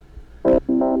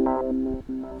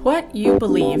What you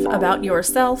believe about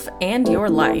yourself and your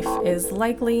life is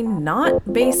likely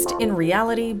not based in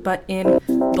reality, but in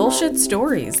bullshit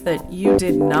stories that you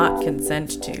did not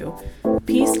consent to,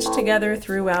 pieced together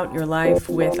throughout your life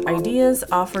with ideas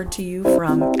offered to you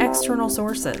from external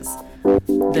sources.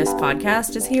 This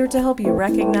podcast is here to help you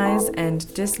recognize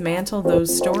and dismantle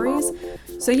those stories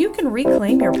so you can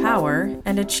reclaim your power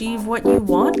and achieve what you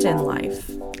want in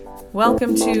life.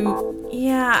 Welcome to,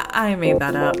 yeah, I made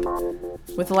that up,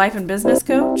 with life and business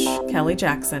coach Kelly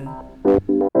Jackson.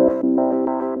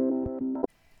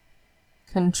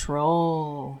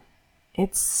 Control.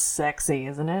 It's sexy,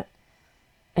 isn't it?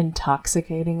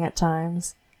 Intoxicating at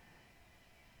times.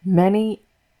 Many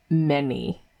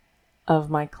of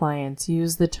my clients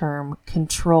use the term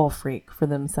control freak for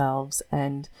themselves,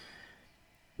 and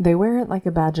they wear it like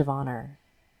a badge of honor.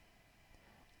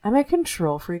 I'm a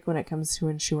control freak when it comes to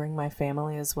ensuring my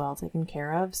family is well taken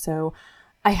care of, so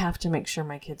I have to make sure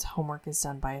my kids' homework is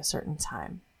done by a certain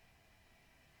time.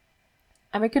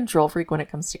 I'm a control freak when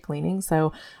it comes to cleaning,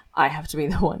 so I have to be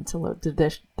the one to load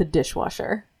the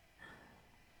dishwasher.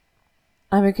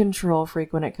 I'm a control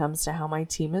freak when it comes to how my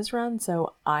team is run,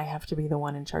 so I have to be the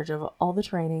one in charge of all the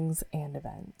trainings and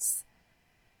events.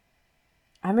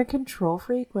 I'm a control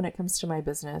freak when it comes to my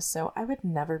business, so I would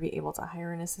never be able to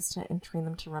hire an assistant and train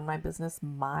them to run my business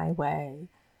my way.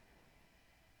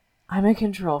 I'm a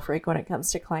control freak when it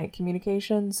comes to client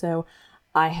communication, so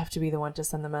I have to be the one to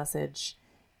send the message,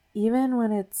 even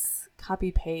when it's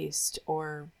copy-paste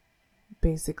or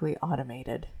basically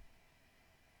automated.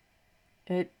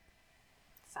 It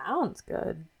sounds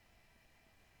good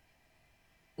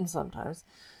sometimes,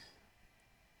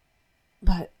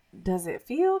 but does it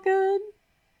feel good?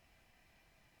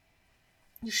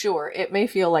 Sure, it may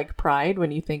feel like pride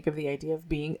when you think of the idea of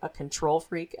being a control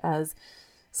freak as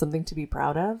something to be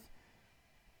proud of.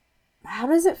 How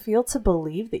does it feel to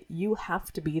believe that you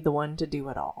have to be the one to do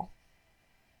it all?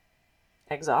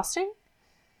 Exhausting?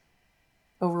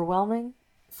 Overwhelming?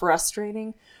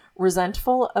 Frustrating?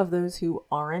 Resentful of those who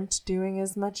aren't doing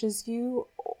as much as you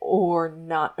or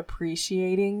not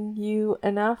appreciating you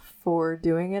enough for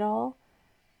doing it all?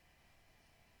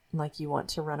 Like you want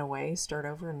to run away, start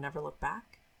over, and never look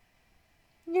back?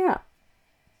 Yeah,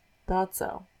 thought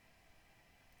so.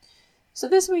 So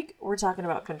this week, we're talking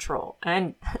about control.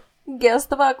 And guess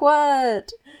the fuck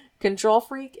what? Control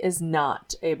freak is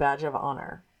not a badge of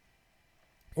honor.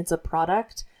 It's a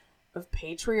product of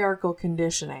patriarchal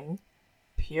conditioning,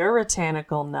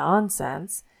 puritanical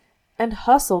nonsense, and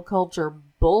hustle culture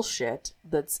bullshit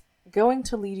that's going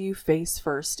to lead you face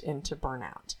first into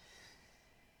burnout.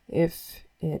 If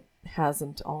it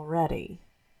hasn't already.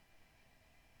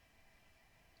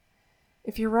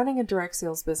 If you're running a direct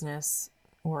sales business,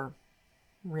 or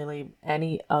really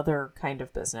any other kind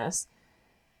of business,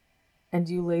 and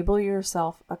you label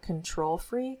yourself a control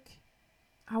freak,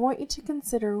 I want you to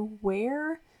consider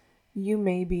where you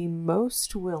may be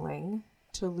most willing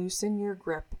to loosen your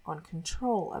grip on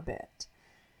control a bit.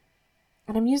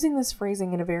 And I'm using this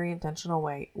phrasing in a very intentional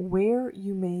way, where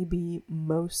you may be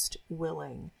most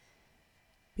willing,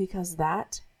 because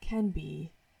that can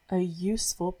be a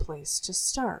useful place to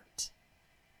start.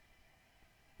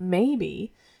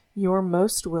 Maybe you're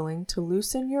most willing to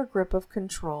loosen your grip of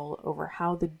control over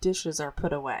how the dishes are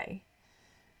put away.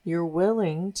 You're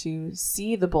willing to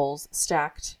see the bowls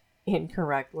stacked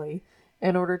incorrectly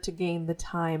in order to gain the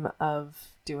time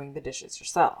of doing the dishes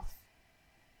yourself.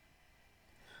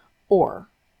 Or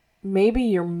maybe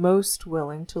you're most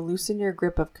willing to loosen your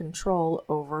grip of control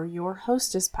over your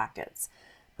Hostess packets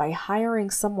by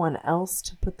hiring someone else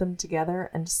to put them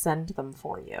together and send them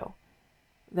for you.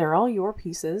 They're all your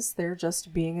pieces, they're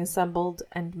just being assembled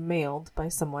and mailed by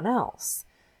someone else,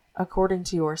 according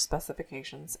to your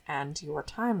specifications and your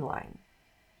timeline.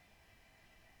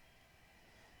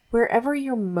 Wherever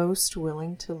you're most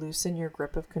willing to loosen your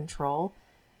grip of control,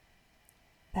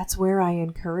 that's where I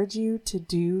encourage you to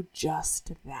do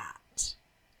just that.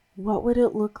 What would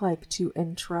it look like to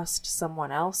entrust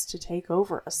someone else to take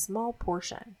over a small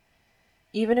portion,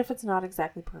 even if it's not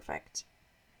exactly perfect,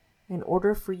 in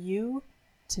order for you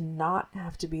to not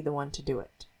have to be the one to do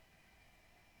it?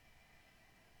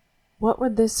 What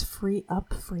would this free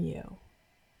up for you?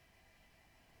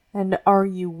 And are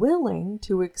you willing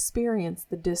to experience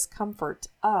the discomfort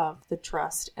of the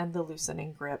trust and the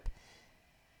loosening grip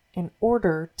in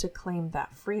order to claim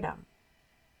that freedom?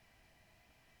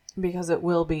 Because it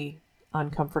will be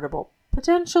uncomfortable,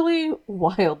 potentially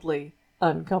wildly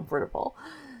uncomfortable.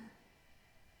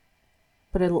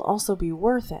 But it'll also be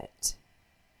worth it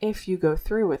if you go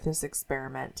through with this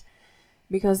experiment,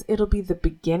 because it'll be the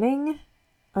beginning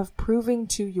of proving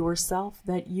to yourself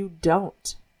that you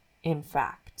don't, in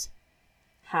fact,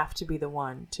 have to be the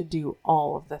one to do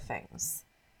all of the things.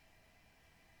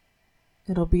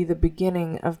 It'll be the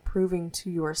beginning of proving to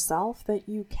yourself that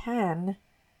you can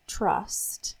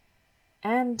trust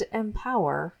and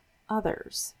empower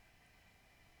others.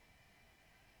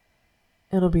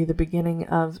 It'll be the beginning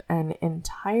of an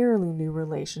entirely new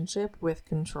relationship with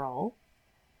control,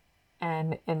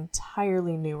 an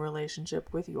entirely new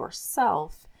relationship with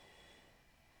yourself,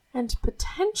 and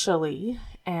potentially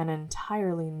an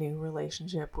entirely new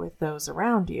relationship with those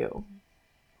around you.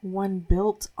 One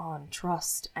built on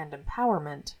trust and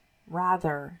empowerment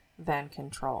rather than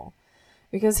control.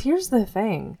 Because here's the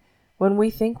thing, when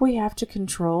we think we have to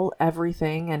control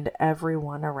everything and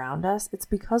everyone around us, it's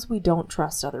because we don't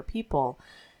trust other people.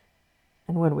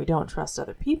 And when we don't trust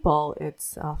other people,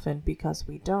 it's often because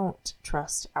we don't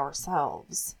trust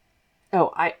ourselves.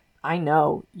 Oh, I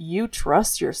know you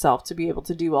trust yourself to be able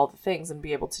to do all the things and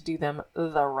be able to do them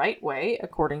the right way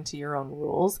according to your own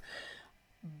rules.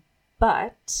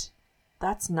 But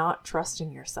that's not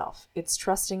trusting yourself. It's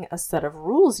trusting a set of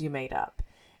rules you made up.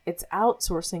 It's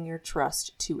outsourcing your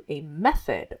trust to a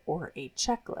method or a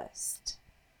checklist.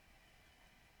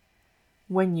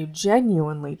 When you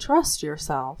genuinely trust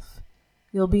yourself,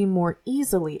 you'll be more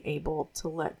easily able to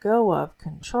let go of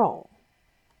control.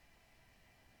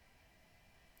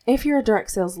 If you're a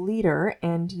direct sales leader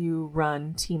and you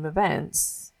run team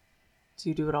events, do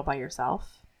you do it all by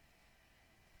yourself?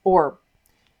 Or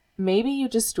maybe you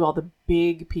just do all the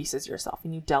big pieces yourself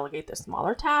and you delegate the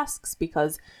smaller tasks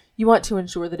because you want to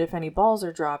ensure that if any balls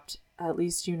are dropped, at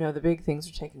least you know the big things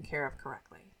are taken care of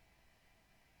correctly.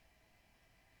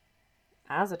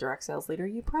 As a direct sales leader,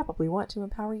 you probably want to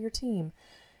empower your team.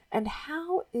 And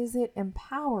how is it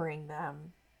empowering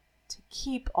them to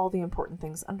keep all the important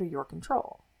things under your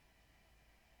control?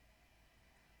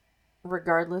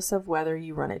 Regardless of whether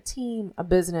you run a team, a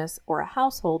business, or a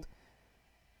household,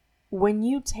 when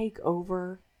you take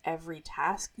over every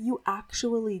task, you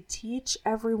actually teach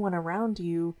everyone around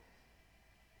you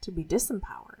to be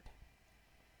disempowered.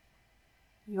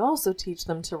 You also teach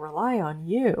them to rely on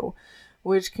you,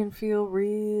 which can feel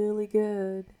really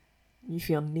good. You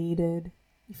feel needed,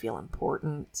 you feel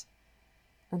important,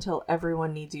 until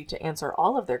everyone needs you to answer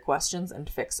all of their questions and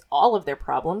fix all of their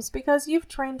problems because you've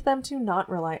trained them to not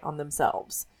rely on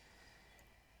themselves.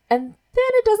 And then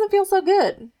it doesn't feel so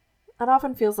good. It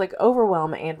often feels like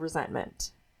overwhelm and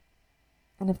resentment.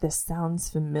 And if this sounds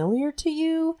familiar to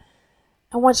you,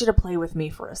 I want you to play with me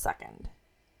for a second.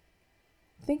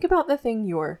 Think about the thing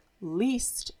you're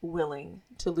least willing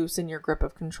to loosen your grip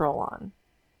of control on.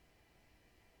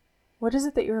 What is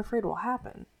it that you're afraid will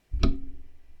happen?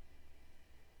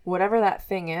 Whatever that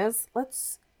thing is,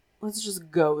 let's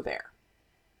just go there.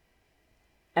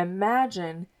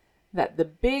 Imagine that the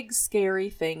big scary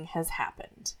thing has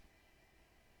happened.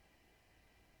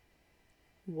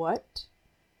 What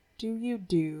do you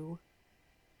do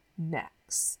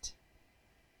next?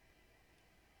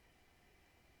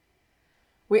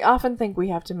 We often think we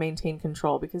have to maintain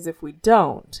control because if we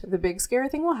don't, the big scary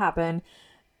thing will happen,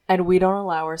 and we don't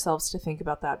allow ourselves to think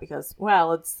about that because,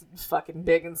 well, it's fucking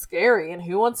big and scary, and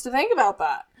who wants to think about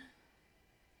that?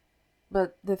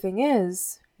 But the thing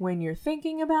is, when you're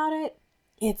thinking about it,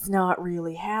 it's not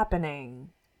really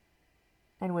happening.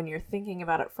 And when you're thinking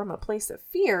about it from a place of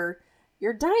fear,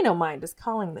 your dino mind is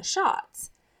calling the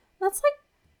shots. That's like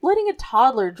letting a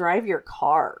toddler drive your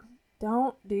car.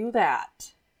 Don't do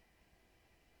that.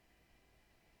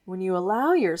 When you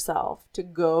allow yourself to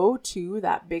go to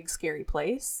that big scary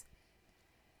place,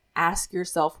 ask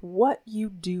yourself what you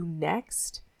do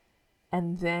next,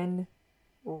 and then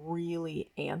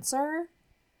really answer,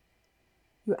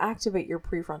 you activate your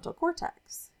prefrontal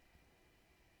cortex.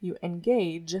 You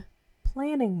engage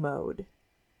planning mode.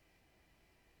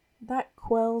 That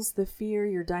quells the fear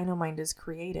your dino mind is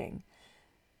creating,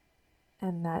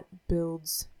 and that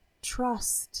builds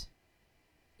trust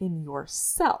in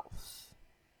yourself,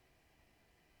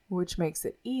 which makes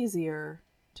it easier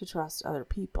to trust other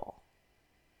people.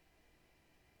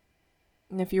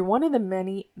 And if you're one of the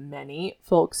many, many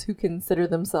folks who consider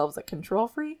themselves a control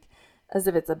freak, as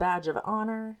if it's a badge of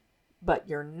honor, but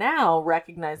you're now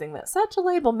recognizing that such a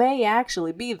label may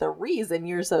actually be the reason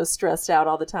you're so stressed out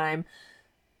all the time,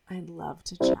 I'd love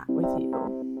to chat with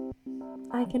you.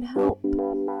 I can help.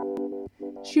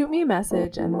 Shoot me a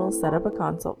message and we'll set up a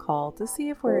consult call to see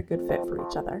if we're a good fit for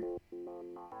each other.